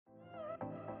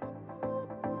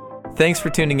Thanks for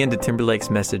tuning in to Timberlake's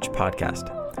Message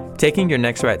podcast. Taking your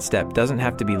next right step doesn't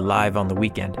have to be live on the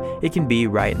weekend. It can be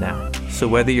right now. So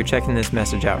whether you're checking this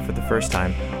message out for the first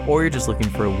time or you're just looking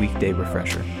for a weekday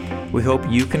refresher, we hope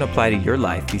you can apply to your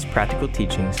life these practical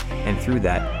teachings and through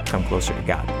that, come closer to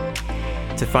God.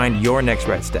 To find your next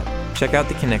right step, check out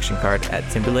the connection card at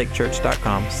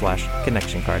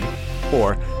timberlakechurch.com/connection card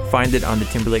or find it on the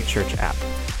Timberlake Church app.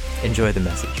 Enjoy the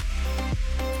message.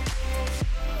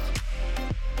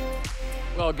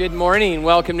 Well, good morning.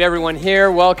 Welcome to everyone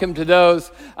here. Welcome to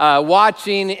those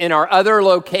watching in our other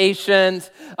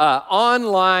locations,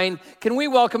 online. Can we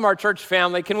welcome our church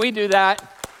family? Can we do that?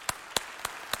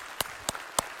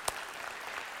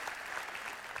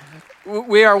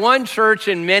 We are one church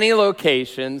in many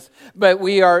locations, but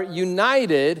we are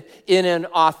united in an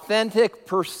authentic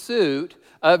pursuit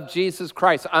of Jesus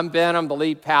Christ. I'm Ben, I'm the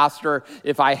lead pastor.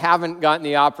 If I haven't gotten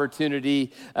the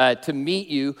opportunity to meet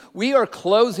you, we are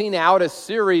closing out a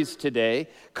series today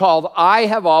called I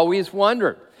Have Always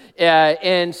Wondered.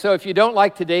 And so if you don't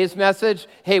like today's message,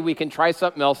 hey, we can try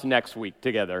something else next week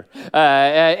together.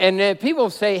 And people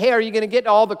say, hey, are you going to get to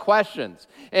all the questions?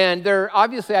 And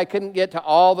obviously I couldn't get to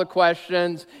all the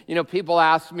questions. You know, people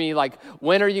ask me, like,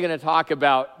 when are you going to talk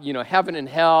about, heaven and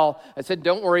hell? I said,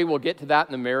 don't worry, we'll get to that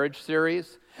in the marriage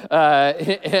series. Yeah,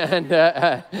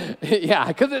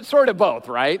 because it's sort of both,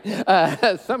 right?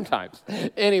 Sometimes.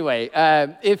 Anyway,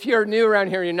 if you're new around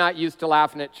here, you're not used to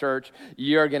laughing at church,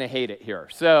 you're going to hate it here.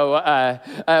 So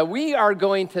we are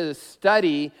going to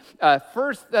study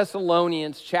 1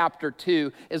 Thessalonians chapter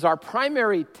 2 is our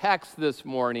primary text this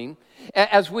morning.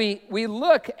 As we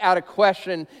look at a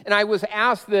question, and I was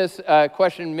asked this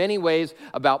question in many ways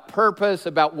about purpose,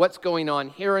 about what's going on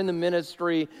here in the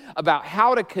ministry, about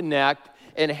how to connect,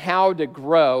 and how to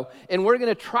grow. And we're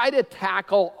going to try to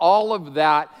tackle all of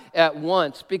that at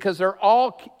once because they're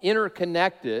all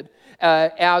interconnected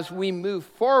as we move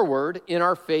forward in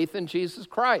our faith in Jesus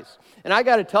Christ. And I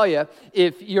got to tell you,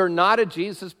 if you're not a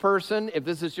Jesus person, if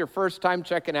this is your first time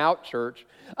checking out church,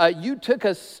 you took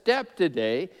a step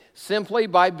today simply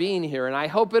by being here. And I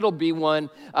hope it'll be one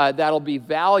that'll be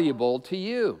valuable to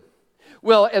you.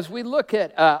 Well, as we look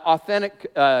at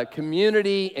authentic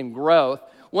community and growth,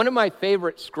 one of my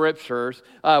favorite scriptures,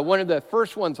 one of the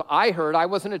first ones I heard, I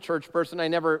wasn't a church person, I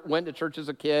never went to church as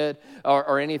a kid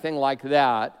or anything like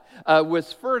that,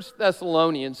 was 1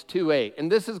 Thessalonians 2:8.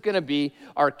 And this is going to be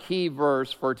our key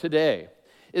verse for today.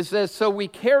 It says, "So we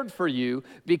cared for you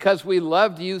because we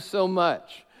loved you so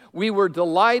much. We were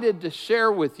delighted to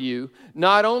share with you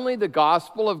not only the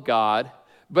gospel of God,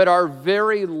 but our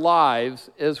very lives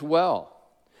as well."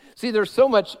 See, there's so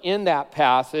much in that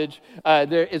passage.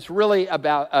 It's really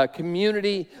about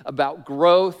community, about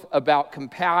growth, about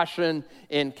compassion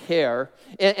and care.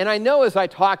 And I know as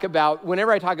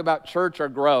whenever I talk about church or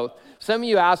growth, some of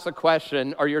you ask the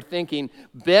question, or you're thinking,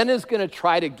 Ben is going to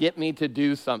try to get me to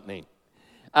do something.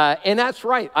 And that's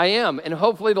right, I am, and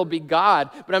hopefully it'll be God,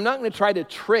 but I'm not going to try to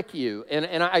trick you.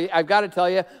 And I've got to tell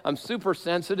you, I'm super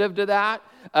sensitive to that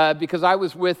because I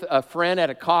was with a friend at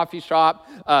a coffee shop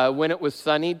when it was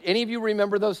sunny. Any of you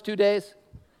remember those 2 days?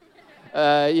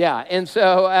 Yeah, and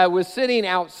so I was sitting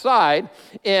outside,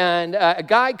 and a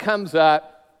guy comes up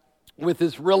with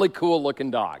this really cool looking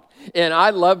dog. And I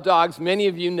love dogs. Many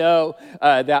of you know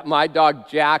that my dog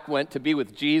Jack went to be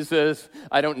with Jesus.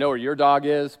 I don't know where your dog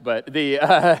is, but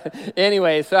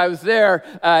anyway, so I was there,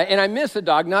 and I miss a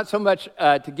dog, not so much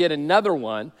to get another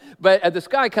one, but this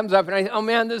guy comes up, and I, oh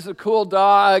man, this is a cool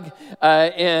dog,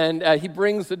 and he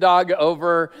brings the dog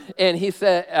over, and he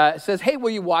says, hey,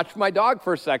 will you watch my dog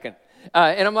for a second?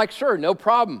 And I'm like, sure, no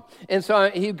problem. And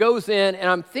so he goes in, and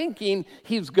I'm thinking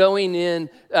he's going in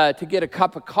to get a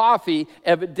cup of coffee.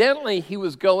 Evidently, he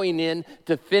was going in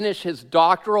to finish his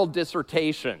doctoral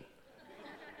dissertation.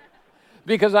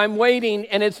 Because I'm waiting,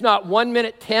 and it's not 1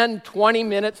 minute, 10, 20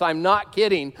 minutes. I'm not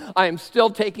kidding. I am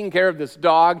still taking care of this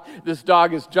dog. This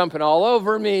dog is jumping all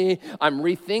over me. I'm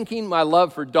rethinking my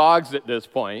love for dogs at this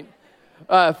point.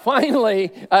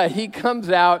 Finally, he comes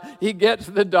out, he gets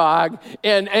the dog,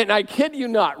 and I kid you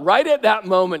not, right at that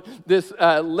moment, this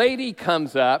lady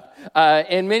comes up,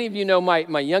 and many of you know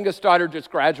my youngest daughter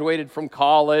just graduated from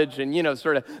college and,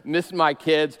 sort of missed my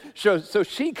kids. So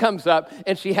she comes up,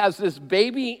 and she has this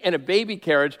baby in a baby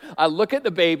carriage. I look at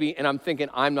the baby, and I'm thinking,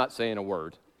 I'm not saying a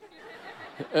word.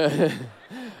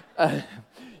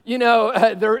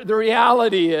 The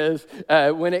reality is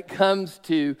when it comes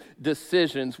to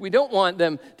decisions, we don't want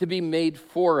them to be made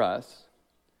for us.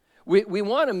 We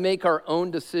want to make our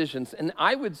own decisions. And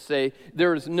I would say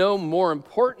there is no more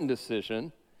important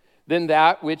decision than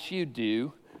that which you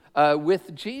do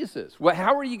with Jesus.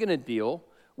 How are you going to deal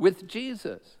with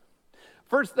Jesus?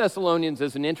 First Thessalonians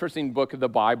is an interesting book of the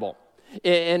Bible.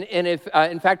 And if,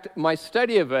 in fact, my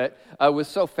study of it was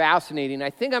so fascinating, I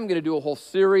think I'm going to do a whole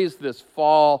series this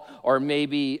fall or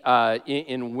maybe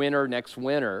in winter, next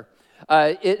winter.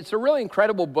 It's a really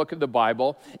incredible book of the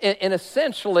Bible. And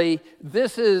essentially,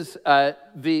 this is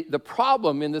the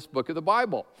problem in this book of the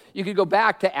Bible. You could go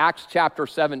back to Acts chapter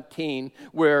 17,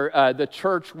 where the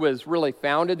church was really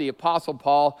founded. The Apostle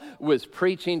Paul was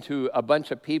preaching to a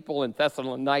bunch of people in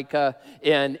Thessalonica.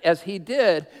 And as he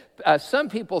did, some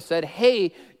people said,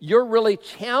 hey, you're really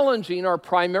challenging our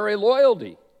primary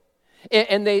loyalty.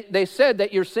 And they said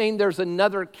that you're saying there's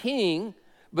another king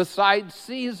besides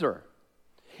Caesar.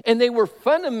 And they were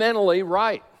fundamentally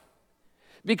right.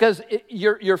 Because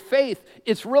your faith,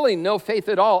 it's really no faith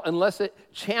at all unless it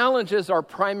challenges our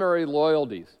primary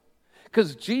loyalties.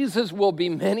 Because Jesus will be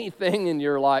many things in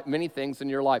your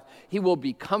life. He will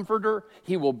be comforter,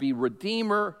 he will be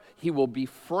redeemer, he will be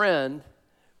friend,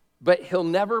 but he'll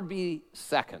never be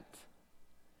second.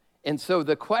 And so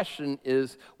the question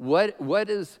is, where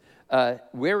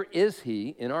is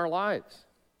he in our lives?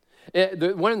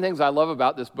 One of the things I love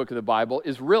about this book of the Bible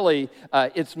is really,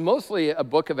 it's mostly a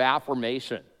book of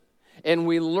affirmation. And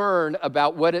we learn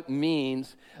about what it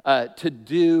means to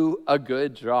do a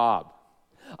good job.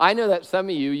 I know that some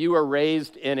of you were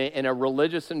raised in a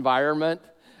religious environment.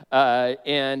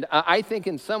 And I think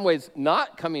in some ways,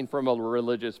 not coming from a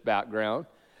religious background,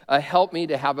 helped me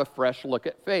to have a fresh look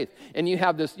at faith. And you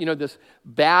have this, this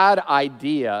bad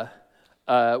idea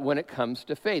when it comes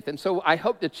to faith. And so I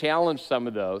hope to challenge some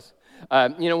of those.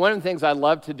 One of the things I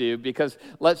love to do, because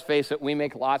let's face it, we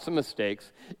make lots of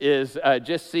mistakes, is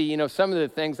just see, some of the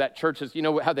things that churches,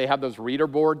 how they have those reader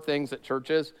board things at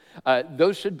churches?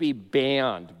 Those should be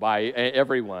banned by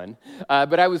everyone.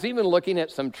 But I was even looking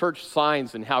at some church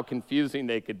signs and how confusing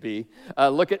they could be.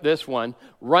 Look at this one,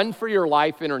 Run for Your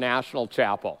Life International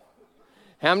Chapel.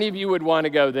 How many of you would want to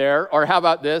go there? Or how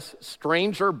about this,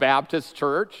 Stranger Baptist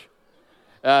Church?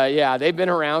 Yeah, they've been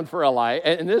around for a while.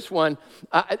 And this one,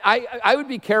 I would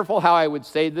be careful how I would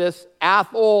say this,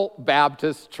 Athol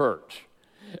Baptist Church.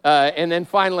 And then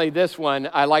finally, this one,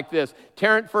 I like this,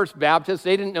 Tarrant First Baptist.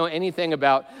 They didn't know anything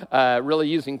about really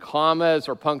using commas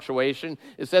or punctuation.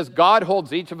 It says, God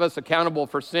holds each of us accountable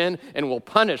for sin and will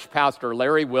punish Pastor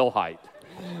Larry Wilhite.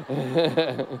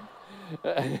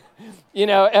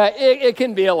 It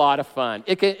can be a lot of fun.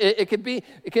 It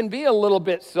can be a little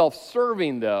bit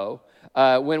self-serving, though.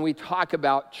 When we talk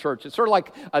about church. It's sort of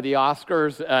like the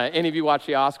Oscars. Any of you watch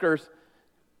the Oscars?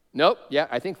 Nope. Yeah,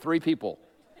 I think 3 people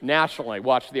nationally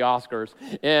watch the Oscars.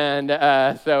 And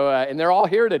and they're all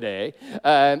here today.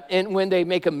 And when they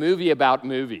make a movie about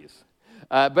movies.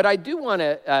 But I do want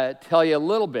to tell you a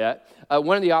little bit.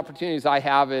 One of the opportunities I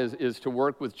have is to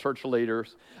work with church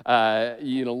leaders,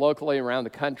 locally around the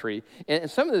country. And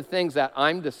some of the things that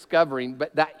I'm discovering,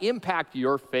 but that impact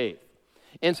your faith.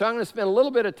 And so I'm going to spend a little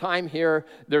bit of time here.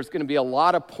 There's going to be a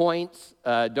lot of points.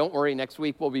 Don't worry, next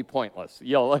week will be pointless.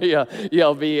 You'll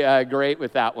be great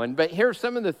with that one. But here's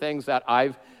some of the things that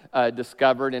I've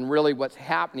discovered and really what's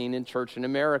happening in church in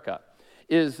America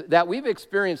is that we've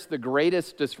experienced the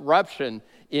greatest disruption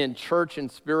in church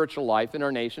and spiritual life in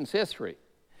our nation's history.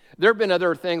 There have been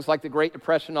other things like the Great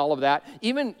Depression, all of that.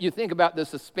 Even you think about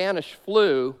this, the Spanish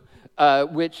flu,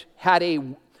 which had a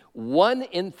 1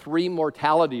 in 3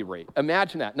 mortality rate.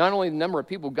 Imagine that. Not only the number of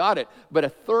people got it, but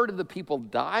 1/3 of the people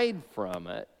died from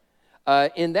it.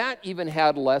 And that even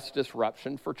had less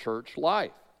disruption for church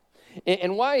life.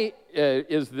 And why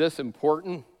is this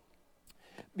important?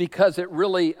 Because it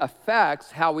really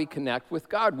affects how we connect with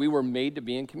God. We were made to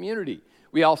be in community.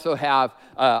 We also have,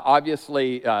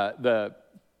 obviously, the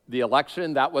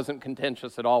election. That wasn't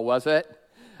contentious at all, was it?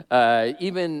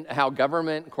 Even how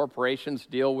government and corporations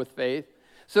deal with faith.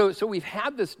 So we've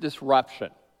had this disruption.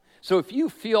 So if you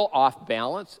feel off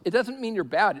balance, it doesn't mean you're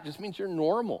bad. It just means you're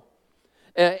normal.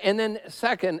 And then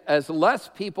second, as less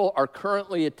people are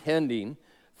currently attending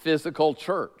physical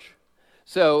church.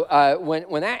 So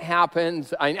when that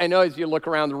happens, I know as you look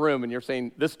around the room and you're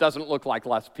saying, this doesn't look like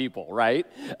less people, right?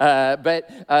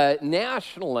 But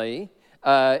nationally,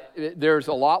 there's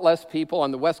a lot less people.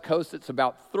 On the West Coast, it's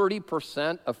about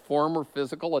 30% of former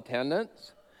physical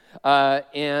attendance.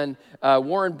 And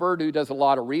Warren Bird, who does a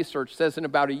lot of research, says in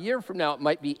about a year from now, it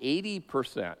might be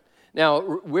 80%.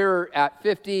 Now, we're at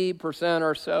 50%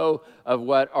 or so of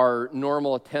what our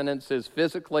normal attendance is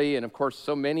physically, and of course,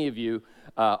 so many of you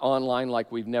online like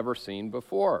we've never seen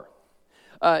before.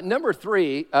 Number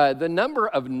 3, the number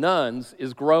of nuns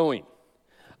is growing.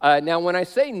 Now, when I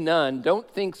say nun, don't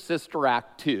think Sister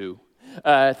Act 2.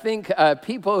 Think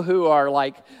people who are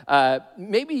like,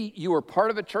 maybe you were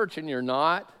part of a church and you're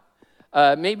not.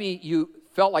 Maybe you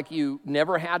felt like you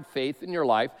never had faith in your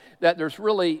life, that there's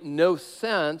really no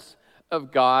sense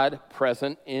of God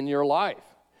present in your life.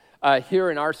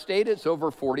 Here in our state, it's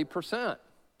over 40%.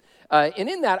 And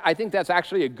in that, I think that's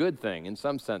actually a good thing in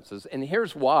some senses. And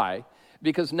here's why.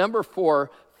 Because number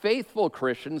 4, faithful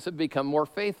Christians have become more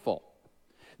faithful.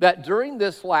 That during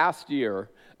this last year,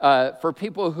 for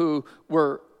people who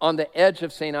were on the edge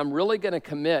of saying, I'm really going to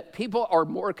commit, people are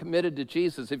more committed to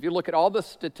Jesus. If you look at all the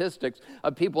statistics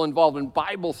of people involved in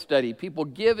Bible study, people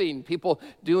giving, people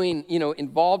doing,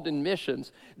 involved in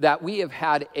missions, that we have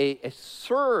had a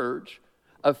surge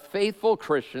of faithful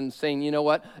Christians saying, you know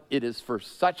what, it is for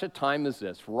such a time as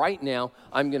this. Right now,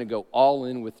 I'm going to go all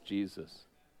in with Jesus.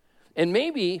 And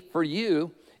maybe for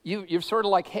you're sort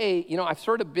of like, hey, I've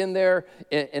sort of been there,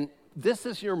 and this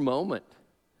is your moment.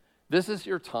 This is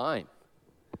your time.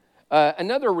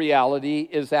 Another reality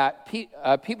is that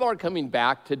people are coming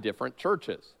back to different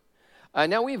churches.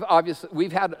 Now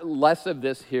we've had less of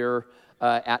this here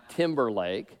at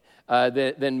Timberlake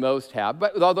than most have.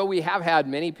 But although we have had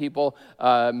many people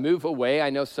move away, I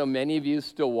know so many of you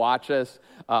still watch us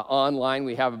online.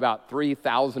 We have about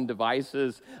 3,000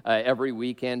 devices every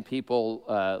weekend,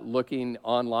 people looking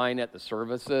online at the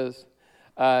services.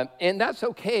 And that's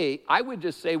okay. I would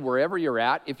just say wherever you're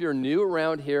at, if you're new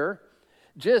around here,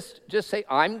 just say,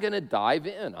 I'm going to dive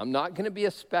in. I'm not going to be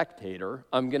a spectator.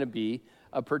 I'm going to be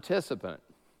a participant.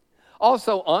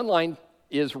 Also, online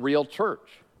is real church.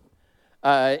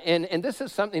 And this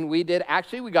is something we did.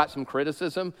 Actually, we got some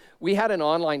criticism. We had an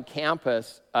online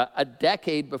campus a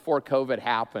decade before COVID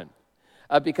happened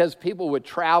because people would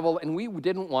travel, and we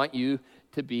didn't want you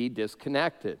to be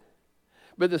disconnected.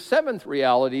 But the 7th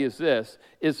reality is this,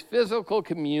 is physical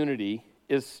community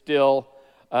is still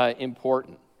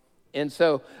important. And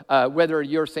so whether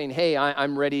you're saying, hey,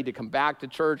 I'm ready to come back to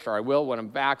church, or I will when I'm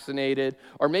vaccinated,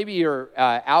 or maybe you're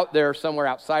out there somewhere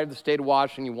outside of the state of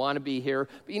Washington, you want to be here,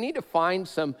 but you need to find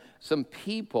some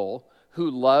people who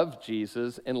love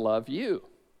Jesus and love you.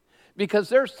 Because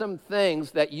there's some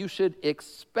things that you should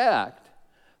expect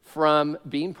from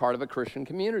being part of a Christian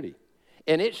community.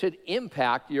 And it should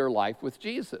impact your life with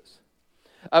Jesus.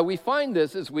 We find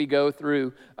this as we go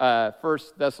through 1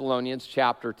 Thessalonians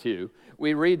chapter 2.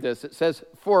 We read this. It says,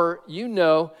 for you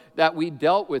know that we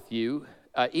dealt with you,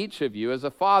 each of you, as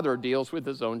a father deals with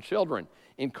his own children,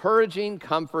 encouraging,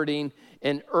 comforting,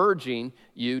 and urging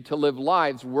you to live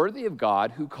lives worthy of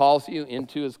God who calls you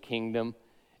into his kingdom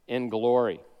in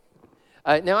glory.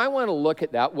 Now, I want to look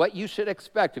at that, what you should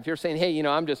expect. If you're saying, hey,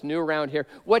 I'm just new around here,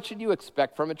 what should you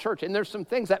expect from a church? And there's some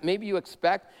things that maybe you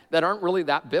expect that aren't really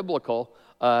that biblical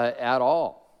at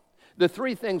all. The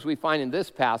 3 things we find in this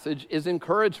passage is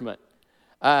encouragement.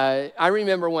 I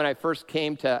remember when I first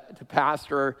came to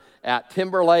pastor at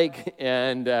Timberlake,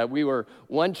 and we were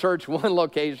one church, one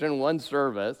location, one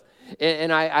service,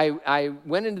 and I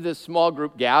went into this small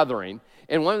group gathering,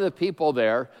 and one of the people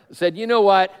there said, you know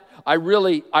what, I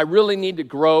really need to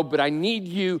grow, but I need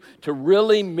you to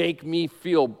really make me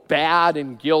feel bad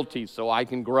and guilty so I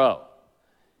can grow.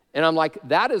 And I'm like,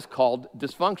 that is called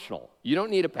dysfunctional. You don't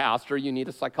need a pastor, you need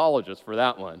a psychologist for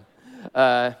that one.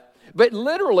 But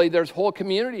literally, there's whole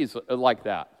communities like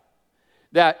that.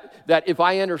 That if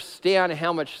I understand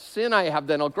how much sin I have,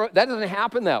 then I'll grow. That doesn't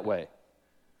happen that way.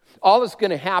 All that's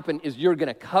going to happen is you're going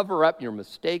to cover up your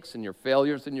mistakes and your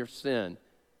failures and your sin,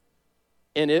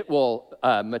 and it will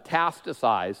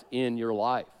metastasize in your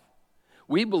life.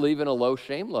 We believe in a low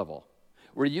shame level,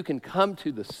 where you can come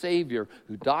to the Savior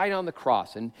who died on the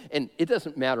cross, and it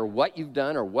doesn't matter what you've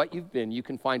done or what you've been, you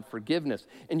can find forgiveness,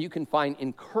 and you can find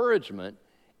encouragement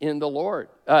in the Lord.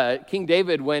 King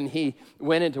David, when he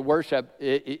went into worship,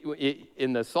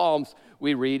 in the Psalms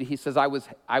we read, he says, I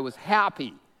was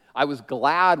happy, I was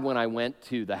glad when I went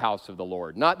to the house of the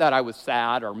Lord. Not that I was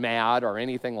sad or mad or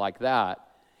anything like that.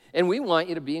 And we want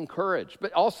you to be encouraged.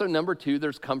 But also, number 2,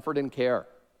 there's comfort and care.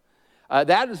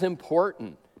 That is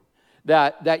important,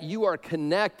 that you are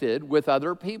connected with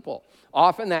other people.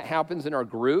 Often that happens in our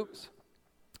groups.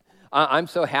 I'm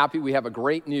so happy we have a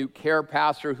great new care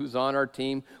pastor who's on our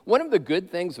team. One of the good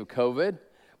things of COVID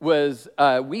was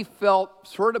we felt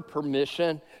sort of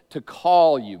permission to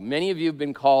call you. Many of you have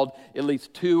been called at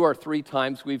least 2 or 3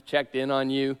 times. We've checked in on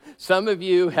you. Some of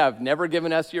you have never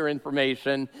given us your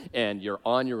information, and you're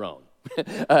on your own.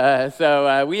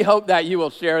 So we hope that you will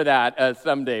share that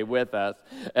someday with us.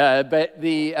 But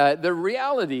the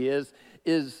reality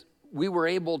is we were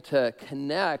able to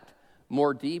connect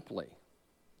more deeply.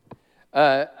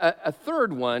 A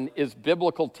third one is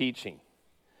biblical teaching.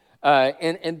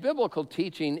 And biblical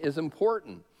teaching is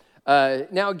important.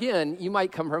 Now, again, you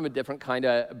might come from a different kind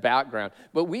of background,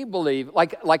 but we believe,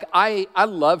 I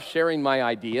love sharing my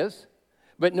ideas,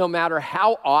 but no matter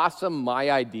how awesome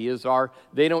my ideas are,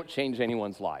 they don't change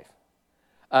anyone's life.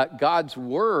 God's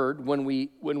word, when we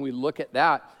look at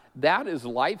that is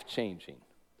life-changing.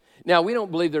 Now, we don't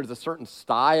believe there's a certain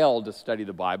style to study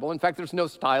the Bible. In fact, there's no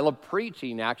style of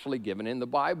preaching actually given in the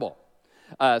Bible.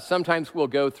 Sometimes we'll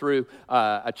go through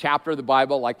a chapter of the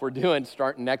Bible like we're doing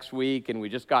starting next week, and we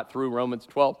just got through Romans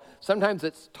 12. Sometimes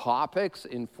it's topics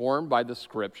informed by the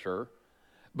Scripture,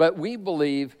 but we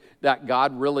believe that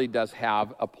God really does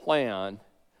have a plan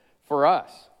for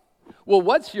us. Well,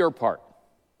 what's your part?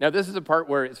 Now, this is a part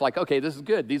where it's like, okay, this is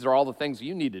good. These are all the things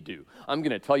you need to do. I'm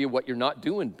going to tell you what you're not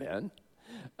doing, Ben.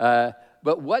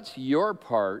 But what's your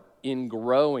part in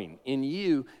growing, in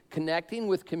you connecting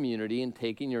with community and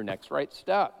taking your next right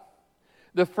step?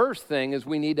 The first thing is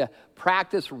we need to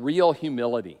practice real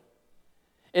humility.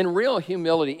 In real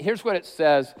humility, here's what it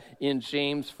says in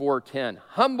James 4:10.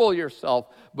 Humble yourself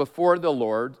before the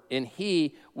Lord, and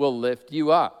he will lift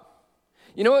you up.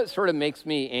 You know what sort of makes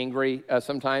me angry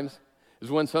sometimes? Is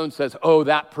when someone says, oh,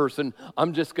 that person,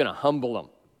 I'm just going to humble them.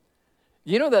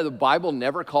 You know that the Bible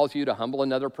never calls you to humble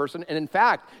another person? And in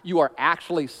fact, you are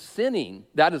actually sinning.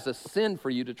 That is a sin for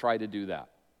you to try to do that.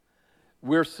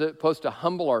 We're supposed to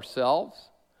humble ourselves,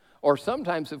 or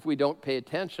sometimes if we don't pay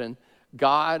attention,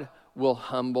 God will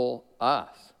humble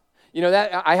us. You know,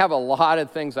 that I have a lot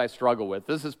of things I struggle with.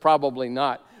 This is probably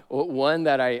not one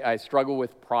that I struggle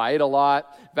with pride a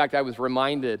lot. In fact, I was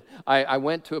reminded, I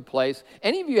went to a place.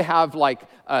 Any of you have like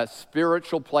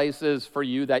spiritual places for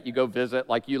you that you go visit?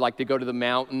 Like you like to go to the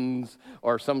mountains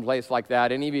or someplace like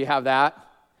that? Any of you have that?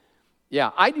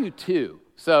 Yeah, I do too.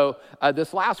 So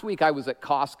this last week I was at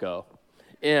Costco.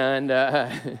 And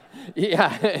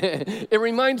yeah, it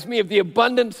reminds me of the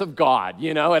abundance of God,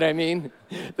 you know what I mean?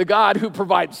 The God who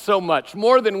provides so much,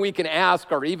 more than we can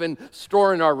ask or even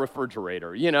store in our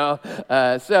refrigerator, you know?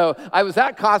 So I was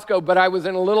at Costco, but I was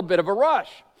in a little bit of a rush.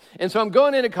 And so I'm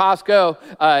going into Costco,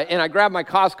 and I grabbed my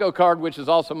Costco card, which is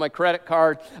also my credit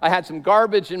card. I had some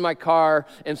garbage in my car,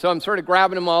 and so I'm sort of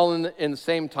grabbing them all in the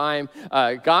same time.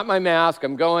 Got my mask,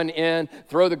 I'm going in,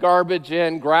 throw the garbage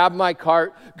in, grab my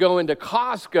cart, go into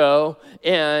Costco,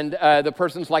 and the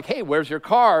person's like, hey, where's your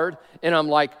card? And I'm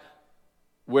like,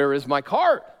 where is my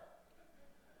card?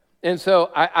 And so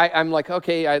I'm like,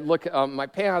 okay, I look at my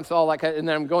pants, all like, and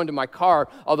then I'm going to my car.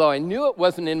 Although I knew it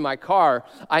wasn't in my car,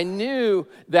 I knew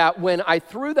that when I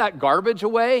threw that garbage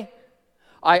away,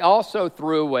 I also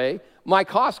threw away my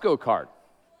Costco card.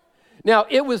 Now,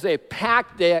 it was a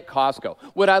packed day at Costco.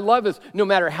 What I love is no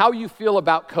matter how you feel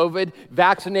about COVID,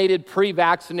 vaccinated,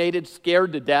 pre-vaccinated,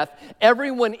 scared to death,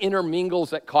 everyone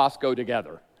intermingles at Costco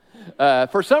together.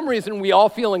 For some reason, we all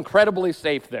feel incredibly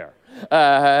safe there.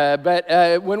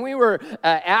 But when we were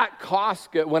at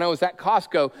Costco, when I was at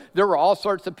Costco, there were all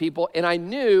sorts of people, and I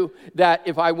knew that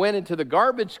if I went into the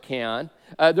garbage can,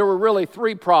 there were really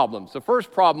three problems. The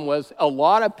first problem was a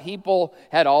lot of people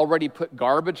had already put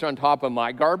garbage on top of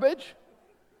my garbage.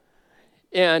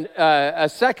 And a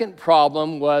second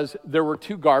problem was there were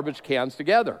two garbage cans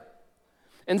together.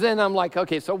 And then I'm like,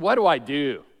 okay, so what do I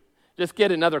do? Just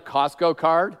get another Costco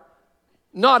card?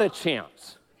 Not a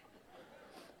chance.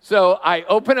 So I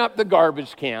open up the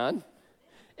garbage can,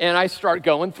 and I start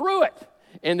going through it.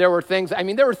 And there were things,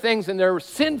 and there were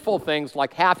sinful things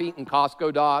like half-eaten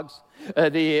Costco dogs.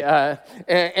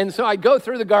 And so I go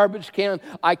through the garbage can,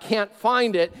 I can't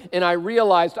find it, and I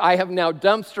realized I have now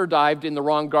dumpster dived in the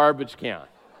wrong garbage can.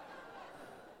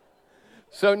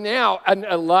 So now,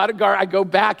 a lot of I go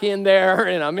back in there,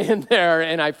 and I'm in there,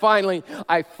 and I find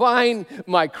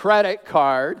my credit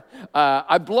card.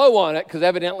 I blow on it, because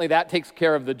evidently that takes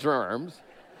care of the germs.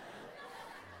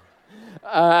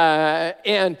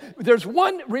 And there's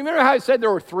one, remember how I said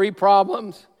there were three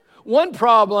problems? One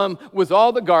problem was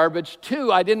all the garbage.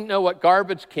 Two, I didn't know what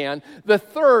garbage can. The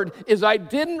third is I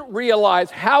didn't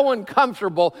realize how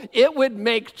uncomfortable it would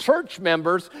make church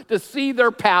members to see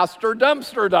their pastor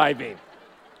dumpster diving.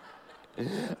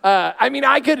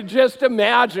 I could just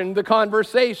imagine the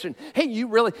conversation. Hey,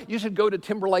 you should go to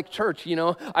Timberlake Church, you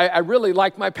know. I really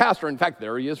like my pastor. In fact,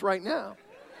 there he is right now.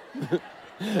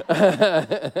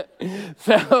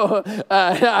 So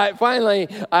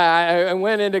I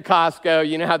went into Costco.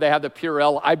 You know how they have the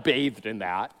Purell? I bathed in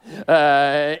that.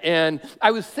 And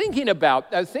I was thinking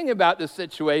about this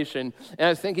situation, and I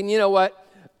was thinking, you know what?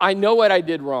 I know what I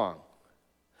did wrong.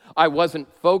 I wasn't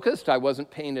focused. I wasn't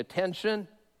paying attention.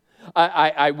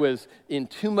 I was in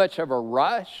too much of a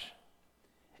rush.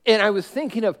 And I was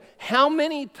thinking of how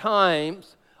many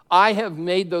times I have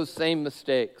made those same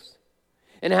mistakes.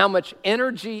 and how much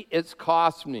energy it's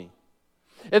cost me.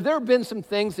 Have there been some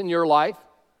things in your life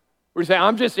where you say,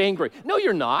 I'm just angry? No,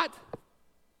 you're not.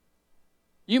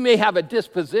 You may have a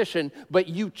disposition, but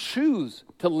you choose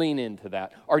to lean into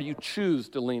that, or you choose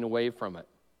to lean away from it.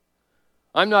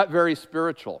 I'm not very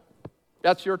spiritual.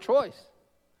 That's your choice.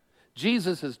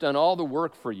 Jesus has done all the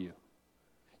work for you.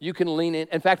 You can lean in.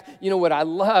 In fact, you know what I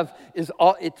love is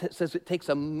it says it takes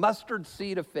a mustard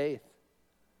seed of faith,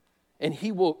 and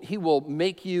he will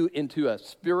make you into a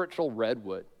spiritual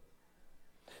redwood.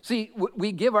 See,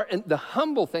 we give and the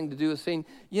humble thing to do is saying,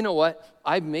 you know what?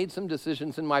 I've made some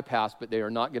decisions in my past, but they are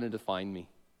not going to define me.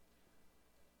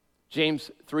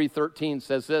 James 3:13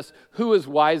 says this, who is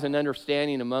wise and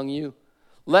understanding among you?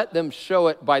 Let them show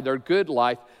it by their good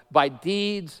life, by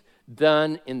deeds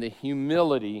done in the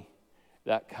humility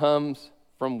that comes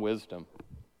from wisdom.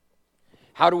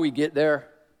 How do we get there?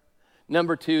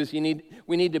 Number 2 is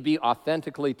we need to be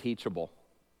authentically teachable.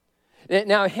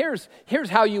 Now, here's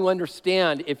how you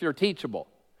understand if you're teachable.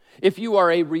 If you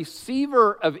are a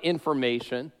receiver of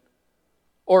information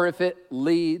or if it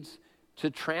leads to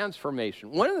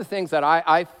transformation. One of the things that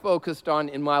I focused on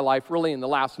in my life really in the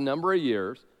last number of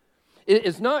years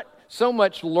is not so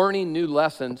much learning new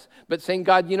lessons, but saying,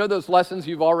 God, you know those lessons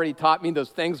you've already taught me, those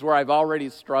things where I've already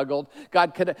struggled?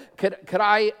 God, could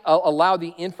I allow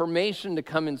the information to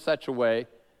come in such a way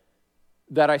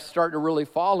that I start to really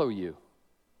follow you?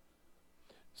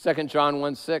 2 John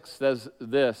 1:6 says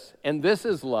this, and this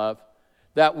is love,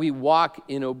 that we walk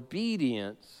in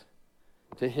obedience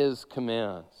to his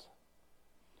commands.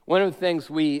 One of the things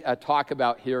we talk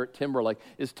about here at Timberlake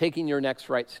is taking your next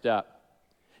right step.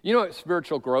 You know what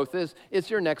spiritual growth is? It's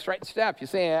your next right step. You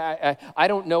say, I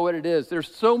don't know what it is.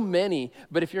 There's so many,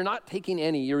 but if you're not taking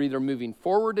any, you're either moving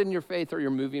forward in your faith or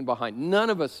you're moving behind. None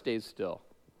of us stays still.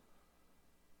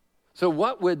 So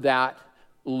what would that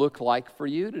look like for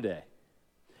you today?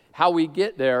 How we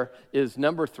get there is,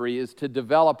 number 3, is to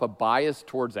develop a bias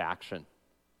towards action.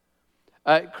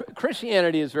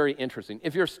 Christianity is very interesting.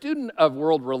 If you're a student of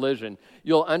world religion,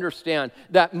 you'll understand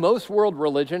that most world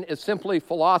religion is simply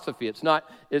philosophy.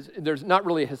 There's not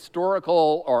really a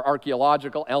historical or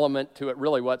archaeological element to it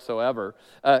really whatsoever.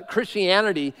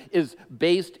 Christianity is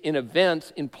based in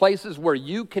events in places where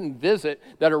you can visit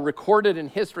that are recorded in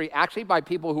history actually by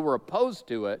people who were opposed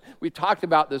to it. We've talked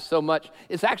about this so much.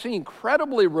 It's actually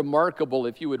incredibly remarkable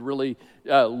if you would really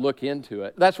look into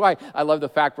it. That's why I love the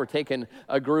fact we're taking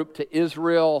a group to Israel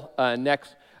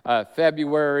next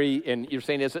February, and you're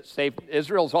saying, is it safe?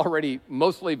 Israel's already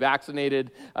mostly vaccinated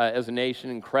as a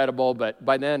nation, incredible, but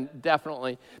by then,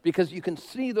 definitely, because you can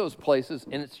see those places,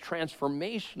 and it's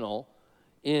transformational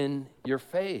in your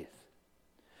faith.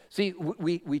 See,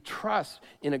 we trust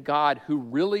in a God who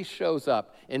really shows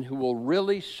up and who will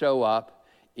really show up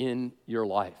in your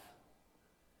life.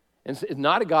 And it's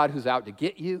not a God who's out to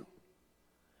get you,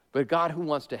 but a God who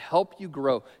wants to help you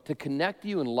grow, to connect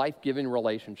you in life-giving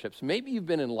relationships. Maybe you've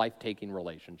been in life-taking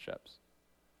relationships.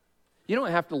 You don't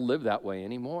have to live that way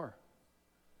anymore.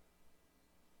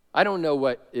 I don't know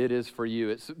what it is for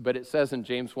you, but it says in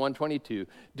James 1:22,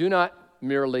 do not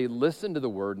merely listen to the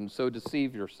word and so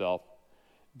deceive yourself.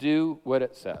 Do what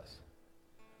it says.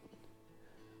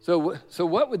 So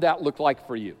what would that look like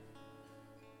for you?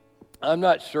 I'm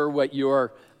not sure what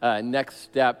your next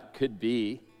step could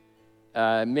be.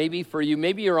 Maybe for you,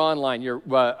 maybe you're online. You're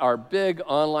our big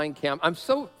online camp. I'm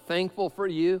so thankful for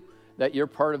you that you're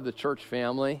part of the church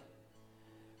family.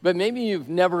 But maybe you've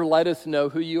never let us know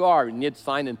who you are. You need to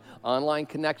sign an online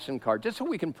connection card just so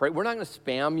we can pray. We're not going to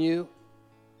spam you.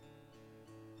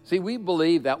 See, we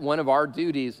believe that one of our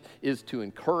duties is to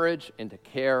encourage and to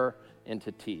care and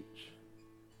to teach.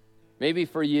 Maybe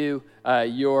for you,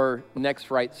 your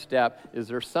next right step is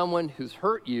there's someone who's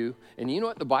hurt you, and you know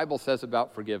what the Bible says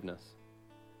about forgiveness.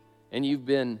 And you've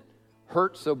been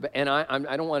hurt so bad, and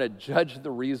I don't want to judge the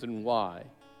reason why,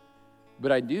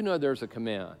 but I do know there's a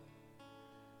command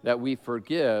that we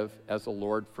forgive as the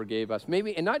Lord forgave us.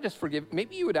 Maybe, and not just forgive,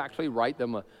 maybe you would actually write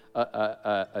them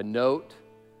a note,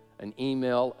 an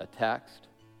email, a text,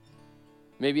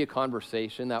 maybe a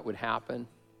conversation that would happen.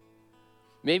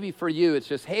 Maybe for you, it's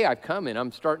just, hey, I've come and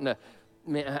I'm starting to,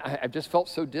 man, I've just felt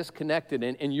so disconnected.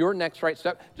 And your next right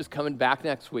step, just coming back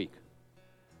next week.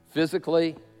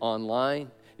 Physically,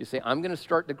 online, you say, I'm going to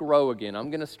start to grow again.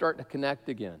 I'm going to start to connect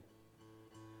again.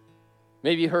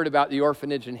 Maybe you heard about the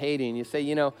orphanage in Haiti, and you say,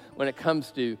 you know, when it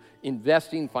comes to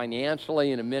investing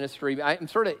financially in a ministry, I'm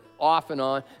sort of off and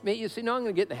on. Maybe you say, no, I'm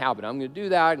going to get in the habit. I'm going to do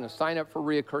that. I'm going to sign up for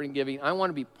reoccurring giving. I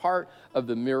want to be part of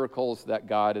the miracles that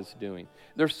God is doing.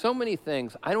 There's so many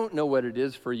things. I don't know what it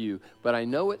is for you, but I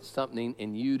know it's something,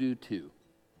 and you do too.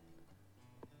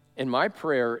 And my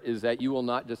prayer is that you will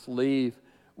not just leave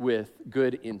with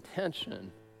good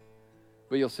intention,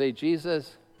 but you'll say,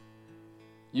 Jesus,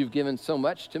 you've given so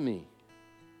much to me.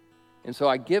 And so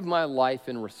I give my life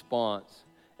in response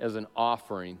as an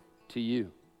offering to you.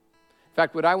 In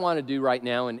fact, what I want to do right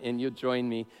now, and you'll join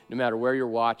me no matter where you're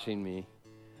watching me,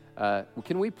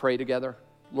 can we pray together?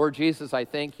 Lord Jesus, I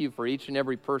thank you for each and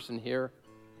every person here.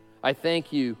 I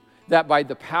thank you that by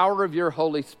the power of your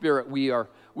Holy Spirit, we are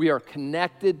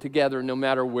connected together no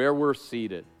matter where we're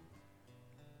seated.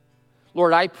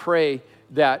 Lord, I pray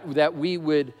that we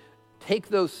would take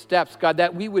those steps, God,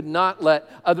 that we would not let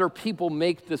other people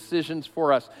make decisions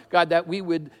for us. God, that we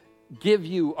would give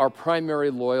you our primary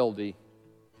loyalty.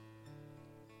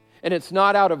 And it's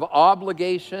not out of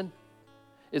obligation,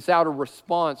 it's out of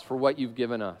response for what you've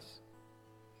given us.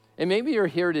 And maybe you're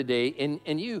here today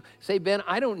and you say, Ben,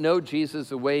 I don't know Jesus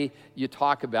the way you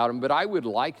talk about him, but I would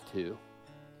like to.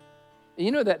 And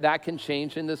you know that can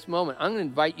change in this moment. I'm going to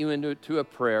invite you into a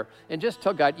prayer and just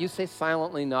tell God, you say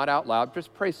silently, not out loud,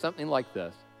 just pray something like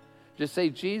this. Just say,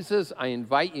 Jesus, I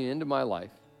invite you into my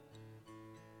life.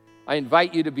 I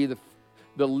invite you to be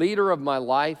the leader of my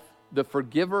life, the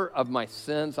forgiver of my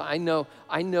sins. I know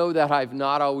that I've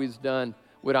not always done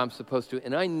what I'm supposed to,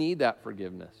 and I need that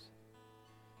forgiveness.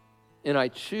 And I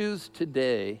choose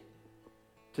today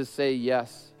to say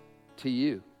yes to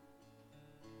you.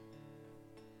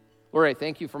 Lord, I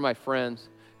thank you for my friends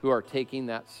who are taking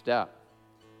that step.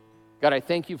 God, I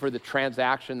thank you for the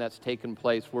transaction that's taken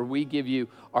place where we give you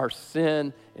our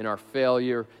sin and our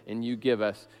failure, and you give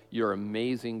us your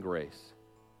amazing grace.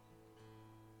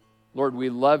 Lord, we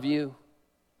love you,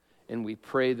 and we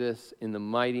pray this in the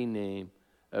mighty name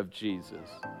of Jesus.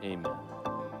 Amen.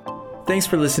 Thanks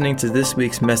for listening to this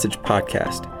week's Message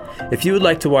podcast. If you would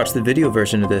like to watch the video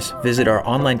version of this, visit our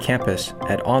online campus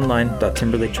at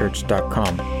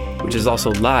online.timberlakechurch.com, which is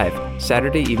also live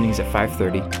Saturday evenings at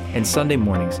 5:30 and Sunday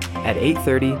mornings at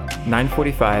 8:30,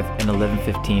 9:45, and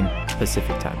 11:15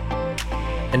 Pacific time.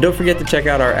 And don't forget to check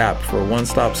out our app for a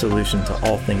one-stop solution to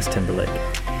all things Timberlake.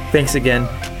 Thanks again,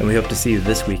 and we hope to see you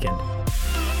this weekend.